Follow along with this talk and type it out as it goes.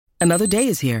Another day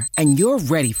is here, and you're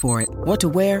ready for it. What to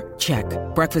wear? Check.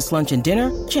 Breakfast, lunch, and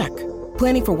dinner? Check.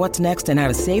 Planning for what's next and how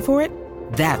to save for it?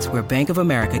 That's where Bank of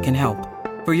America can help.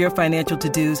 For your financial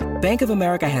to-dos, Bank of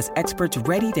America has experts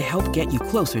ready to help get you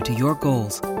closer to your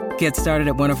goals. Get started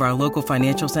at one of our local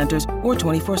financial centers or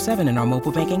 24/7 in our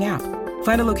mobile banking app.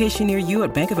 Find a location near you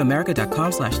at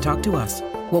bankofamerica.com/talktous.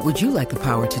 What would you like the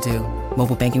power to do?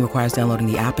 Mobile banking requires downloading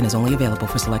the app and is only available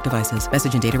for select devices.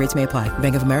 Message and data rates may apply.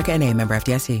 Bank of America N.A., member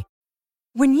FDIC.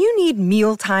 When you need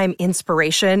mealtime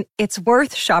inspiration, it's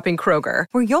worth shopping Kroger,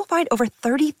 where you'll find over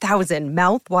 30,000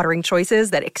 mouth-watering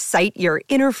choices that excite your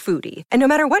inner foodie. And no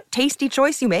matter what tasty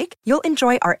choice you make, you'll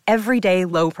enjoy our everyday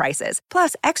low prices,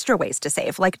 plus extra ways to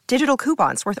save, like digital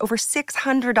coupons worth over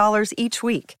 $600 each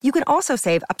week. You can also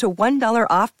save up to $1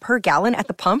 off per gallon at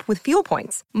the pump with fuel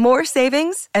points. More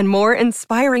savings and more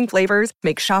inspiring flavors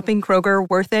make shopping Kroger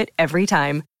worth it every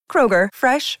time. Kroger,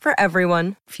 fresh for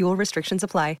everyone. Fuel restrictions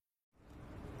apply.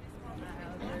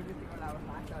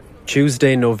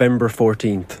 Tuesday, November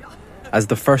 14th, as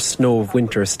the first snow of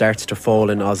winter starts to fall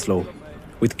in Oslo,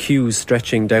 with queues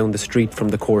stretching down the street from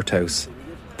the courthouse.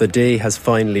 The day has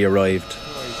finally arrived.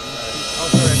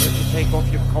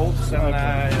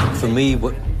 For me,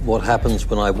 what happens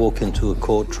when I walk into a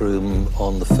courtroom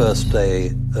on the first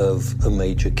day of a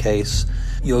major case,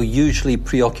 you're usually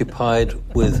preoccupied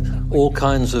with all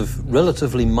kinds of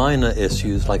relatively minor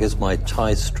issues, like is my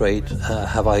tie straight?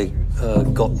 Have I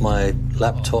got my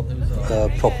laptop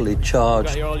properly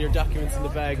charged? Got all your documents in the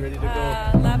bag ready to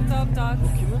go. Laptop, docs.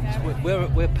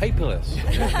 We're paperless.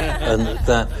 And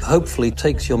that hopefully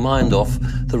takes your mind off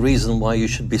the reason why you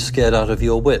should be scared out of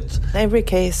your wits. Every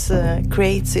case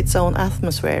creates its own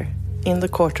atmosphere in the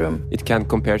courtroom. It can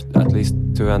compare at least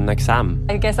to an exam.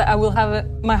 I guess I will have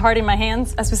my heart in my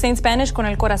hands. As we say in Spanish, con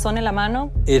el corazón en la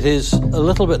mano. It is a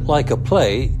little bit like a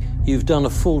play. You've done a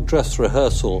full dress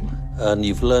rehearsal and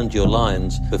you've learned your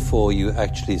lines before you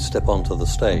actually step onto the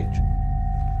stage.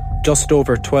 Just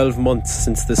over 12 months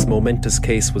since this momentous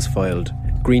case was filed,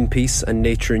 Greenpeace and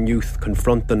Nature and Youth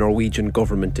confront the Norwegian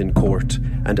government in court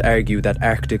and argue that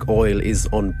Arctic oil is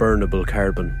unburnable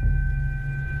carbon.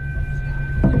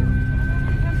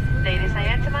 Ladies and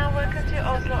gentlemen, welcome to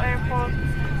Oslo Airport.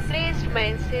 Please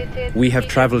remain seated. We have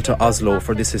travelled to Oslo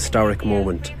for this historic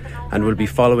moment and will be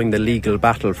following the legal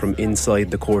battle from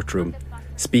inside the courtroom,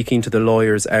 speaking to the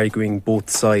lawyers arguing both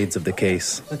sides of the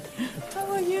case.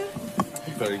 How are you?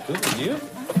 Very good, and you?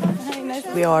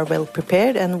 We are well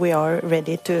prepared and we are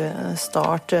ready to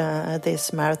start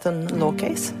this marathon law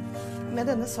case. Med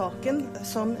denne saken,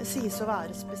 som sies å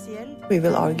være spesiell, we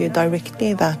will argue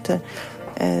directly that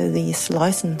these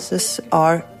licenses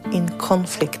are in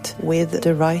conflict with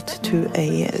the right to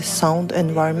a sound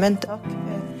environment.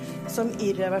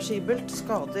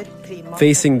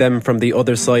 Facing them from the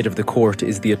other side of the court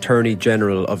is the Attorney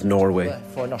General of Norway.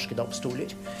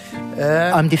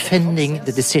 I'm defending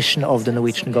the decision of the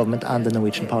Norwegian government and the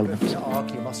Norwegian parliament.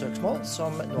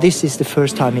 This is the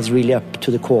first time it's really up to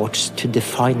the courts to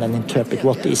define and interpret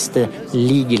what is the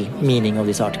legal meaning of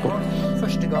this article.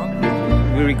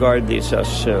 We regard this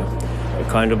as a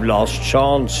kind of last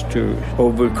chance to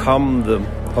overcome the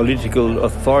political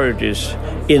authorities'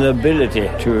 inability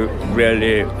to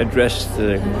really address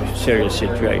the serious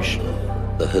situation.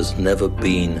 There has never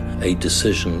been a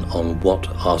decision on what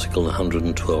Article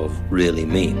 112 really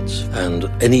means, and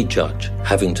any judge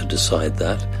having to decide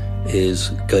that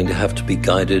is going to have to be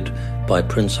guided by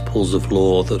principles of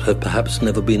law that have perhaps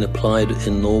never been applied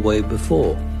in Norway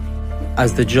before.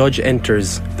 As the judge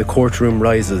enters, the courtroom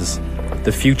rises.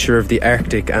 The future of the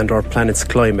Arctic and our planet's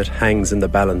climate hangs in the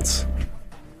balance.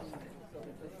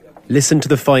 Listen to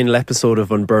the final episode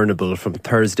of Unburnable from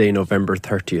Thursday, November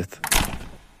 30th.